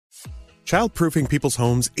Childproofing people's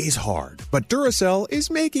homes is hard, but Duracell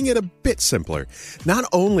is making it a bit simpler. Not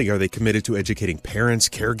only are they committed to educating parents,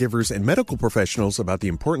 caregivers, and medical professionals about the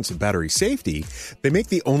importance of battery safety, they make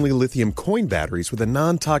the only lithium coin batteries with a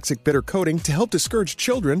non-toxic bitter coating to help discourage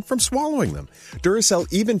children from swallowing them. Duracell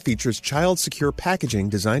even features child-secure packaging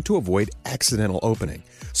designed to avoid accidental opening.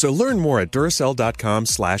 So learn more at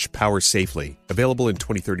Duracell.com/powersafely. Available in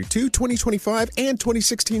 2032, 2025, and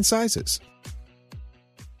 2016 sizes.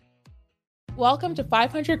 Welcome to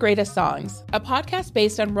 500 Greatest Songs, a podcast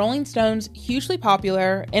based on Rolling Stone's hugely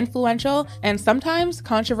popular, influential, and sometimes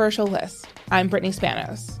controversial list. I'm Brittany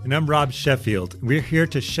Spanos. And I'm Rob Sheffield. We're here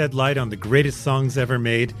to shed light on the greatest songs ever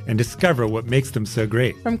made and discover what makes them so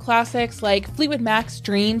great. From classics like Fleetwood Mac's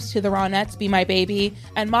Dreams to the Ronettes' Be My Baby,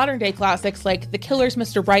 and modern-day classics like The Killer's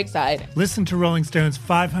Mr. Brightside. Listen to Rolling Stone's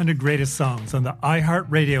 500 Greatest Songs on the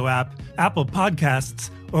iHeartRadio app, Apple Podcasts,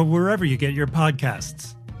 or wherever you get your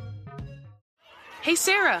podcasts. Hey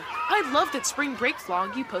Sarah, I loved that spring break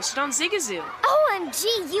vlog you posted on Zigazoo. OMG,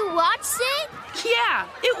 you watched it? Yeah,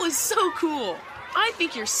 it was so cool. I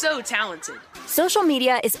think you're so talented. Social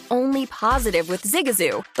media is only positive with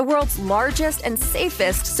Zigazoo, the world's largest and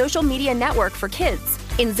safest social media network for kids.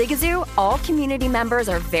 In Zigazoo, all community members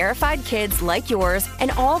are verified kids like yours,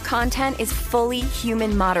 and all content is fully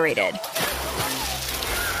human moderated.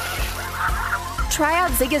 Try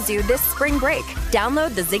out Zigazoo this spring break.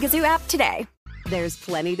 Download the Zigazoo app today. There's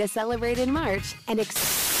plenty to celebrate in March and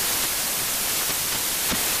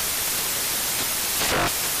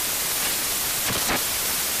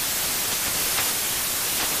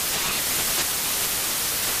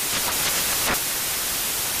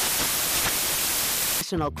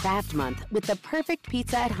National Craft Month with the perfect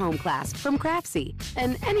pizza at home class from Craftsy.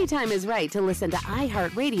 And anytime is right to listen to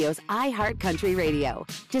iHeartRadio's iHeartCountry Radio.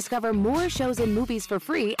 Discover more shows and movies for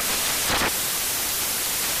free.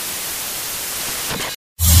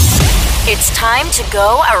 It's time to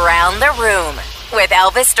go around the room with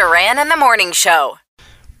Elvis Duran and the Morning Show.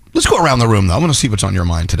 Let's go around the room, though. I want to see what's on your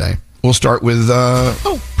mind today. We'll start with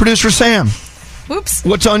producer Sam. Whoops.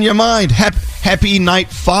 What's on your mind? Happy Night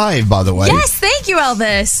 5, by the way. Yes, thank you,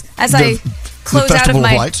 Elvis. As I close out of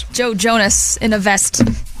my Joe Jonas in a vest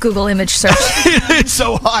Google image search. It's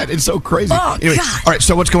so hot. It's so crazy. Oh, anyway, God. All right,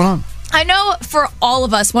 so what's going on? I know for all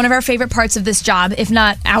of us, one of our favorite parts of this job, if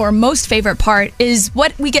not our most favorite part, is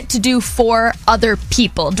what we get to do for other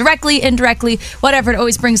people. Directly, indirectly, whatever, it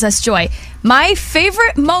always brings us joy. My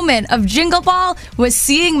favorite moment of Jingle Ball was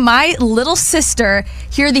seeing my little sister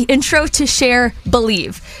hear the intro to Cher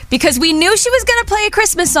Believe. Because we knew she was going to play a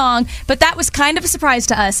Christmas song, but that was kind of a surprise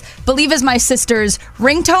to us. Believe is my sister's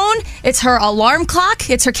ringtone. It's her alarm clock.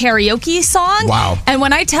 It's her karaoke song. Wow. And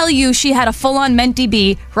when I tell you she had a full-on Menti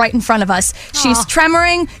B right in front of us, she's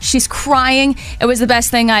tremoring, she's crying. It was the best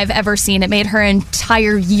thing I've ever seen. It made her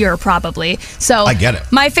entire year, probably. So I get it.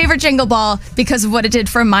 My favorite Jingle Ball, because of what it did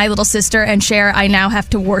for my little sister and Cher, I now have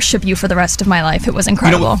to worship you for the rest of my life. It was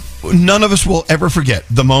incredible. You know, none of us will ever forget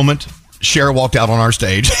the moment Cher walked out on our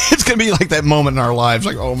stage. It's going to be like that moment in our lives.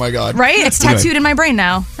 Like, oh my God. Right? It's tattooed in my brain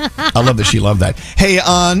now. I love that she loved that. Hey,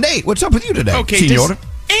 Nate, what's up with you today? Okay, does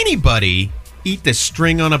anybody eat the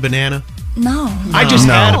string on a banana? No. I just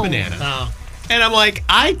had a banana. No. And I'm like,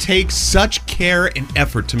 I take such care and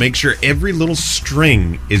effort to make sure every little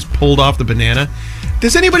string is pulled off the banana.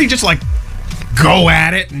 Does anybody just like go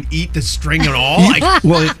at it and eat the string at all?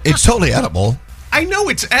 Well, it's totally edible. I know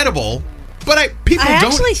it's edible, but I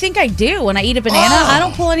actually think I do. When I eat a banana, I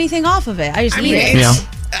don't pull anything off of it. I just eat it. Yeah.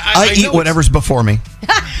 I eat whatever's before me.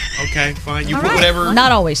 Okay, fine. You put whatever.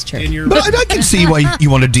 Not always true. In your... But I can see why you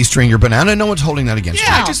want to de-string your banana. No one's holding that against you.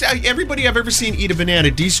 Yeah, everybody I've ever seen eat a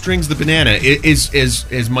banana de-strings the banana.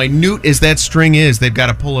 As minute as that string is, they've got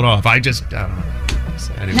to pull it off. I don't know.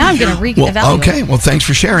 Now I'm going to reevaluate. Okay, well, thanks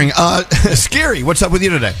for sharing. Scary, what's up with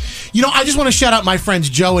you today? You know, I just want to shout out my friends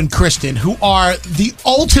Joe and Kristen, who are the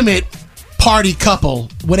ultimate party couple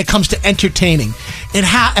when it comes to entertaining.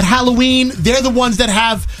 At Halloween, they're the ones that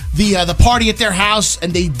have the party at their house,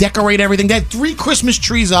 and they decorate everything. They had 3 Christmas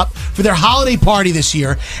trees up for their holiday party this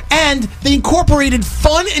year, and they incorporated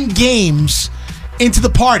fun and games into the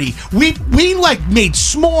party. We made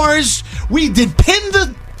s'mores. We did pin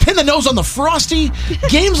the nose on the Frosty,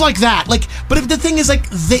 games like that. But the thing is,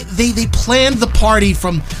 they planned the party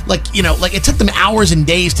from it took them hours and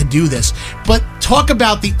days to do this. But talk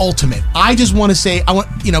about the ultimate. I just want to say, I want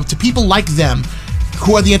to people like them,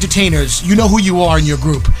 who are the entertainers. You know who you are in your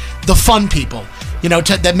group, the fun people.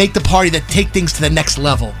 That make the party, that take things to the next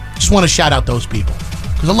level. Just want to shout out those people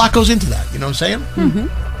because a lot goes into that. You know what I'm saying?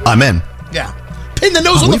 Mm-hmm. I'm in. Yeah, pin the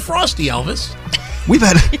nose on the Frosty, Elvis. We've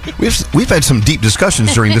had some deep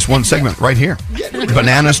discussions during this one segment right here.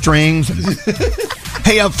 Banana strings.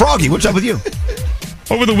 Hey, Froggy, what's up with you?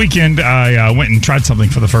 Over the weekend, I went and tried something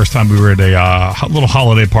for the first time. We were at a little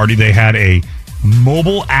holiday party. They had a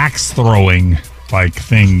mobile axe throwing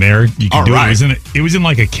thing there. You can do it. It was in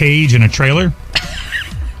like a cage in a trailer.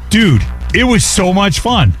 Dude, it was so much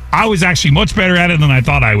fun. I was actually much better at it than I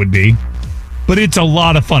thought I would be. But it's a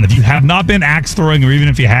lot of fun. If you have not been axe throwing, or even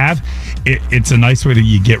if you have, it's a nice way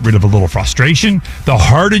to get rid of a little frustration. The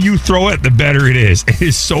harder you throw it, the better it is. It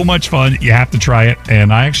is so much fun. You have to try it.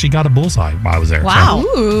 And I actually got a bullseye while I was there. Wow.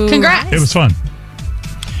 Ooh. Congrats. It was fun.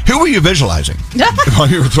 Who were you visualizing while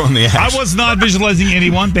you were throwing the axe? I was not visualizing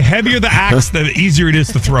anyone. The heavier the axe, the easier it is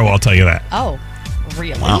to throw, I'll tell you that. Oh.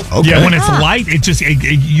 Really? Wow. Okay. Yeah, when it's light,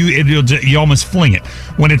 you almost fling it.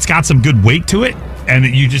 When it's got some good weight to it, and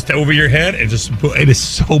you just over your head, it is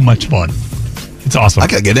so much fun. It's awesome. I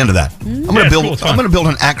gotta get into that. I'm gonna build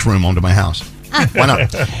an axe room onto my house. Why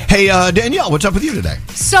not? Hey, Danielle, what's up with you today?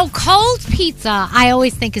 So cold pizza, I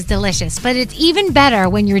always think is delicious, but it's even better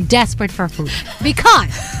when you're desperate for food.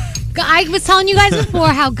 Because I was telling you guys before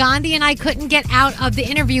how Gandhi and I couldn't get out of the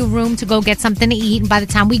interview room to go get something to eat. And by the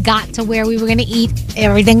time we got to where we were going to eat,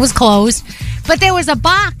 everything was closed. But there was a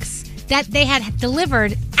box that they had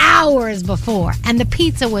delivered hours before. And the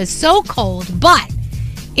pizza was so cold, but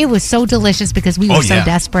it was so delicious because we were so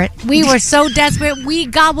desperate. We were so desperate. We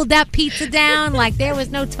gobbled that pizza down like there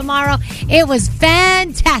was no tomorrow. It was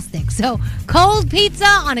fantastic. So cold pizza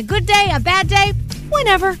on a good day, a bad day,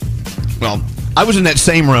 whenever. Well, I was in that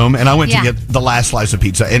same room, and I went to get the last slice of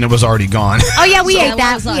pizza, and it was already gone. Oh, yeah, we ate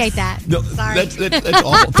that. We ate that. No, Sorry. That's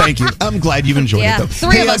awful. Thank you. I'm glad you've enjoyed it, though.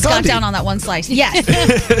 Three of us got down on that one slice. Yes.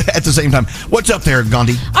 At the same time. What's up there,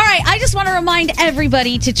 Gandhi? All right, I just want to remind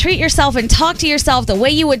everybody to treat yourself and talk to yourself the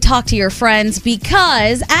way you would talk to your friends,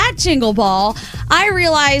 because at Jingle Ball, I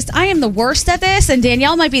realized I am the worst at this, and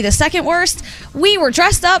Danielle might be the second worst. We were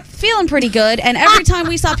dressed up, feeling pretty good, and every time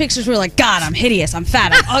we saw pictures, we were like, God, I'm hideous, I'm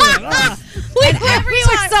fat, I'm ugly. We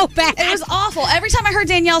were so bad. It was awful. Every time I heard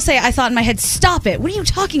Danielle say it, I thought in my head, stop it. What are you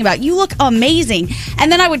talking about? You look amazing.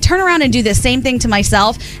 And then I would turn around and do the same thing to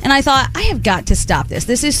myself. And I thought, I have got to stop this.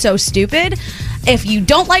 This is so stupid. If you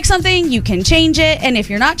don't like something, you can change it. And if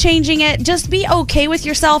you're not changing it, just be okay with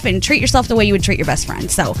yourself and treat yourself the way you would treat your best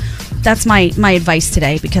friend. So that's my advice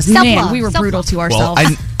today, because man, we were brutal to ourselves.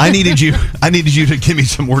 Well, I needed you to give me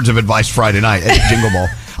some words of advice Friday night at Jingle Ball.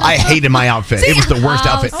 I hated my outfit. It was the worst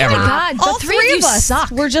outfit ever. Oh my God. All three of us suck.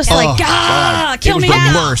 were just like, kill me now.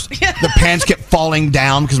 It was the worst. The pants kept falling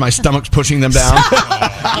down because my stomach's pushing them down.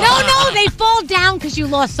 No, they fall down because you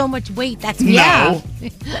lost so much weight. That's no.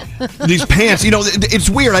 These pants, it's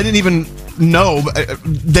weird. I didn't even know.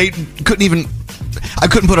 I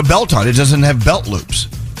couldn't put a belt on. It doesn't have belt loops.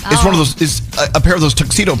 It's one of those. It's a pair of those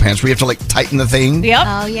tuxedo pants where you have to tighten the thing. Yep.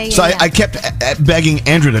 Oh yeah. So I kept begging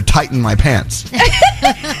Andrew to tighten my pants.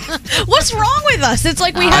 What's wrong with us? It's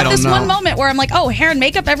like we have this one moment where I'm like, oh, hair and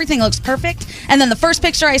makeup, everything looks perfect, and then the first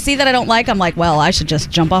picture I see that I don't like, I'm like, well, I should just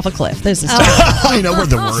jump off a cliff. This is terrible. I know we're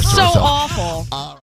the worst. So awful.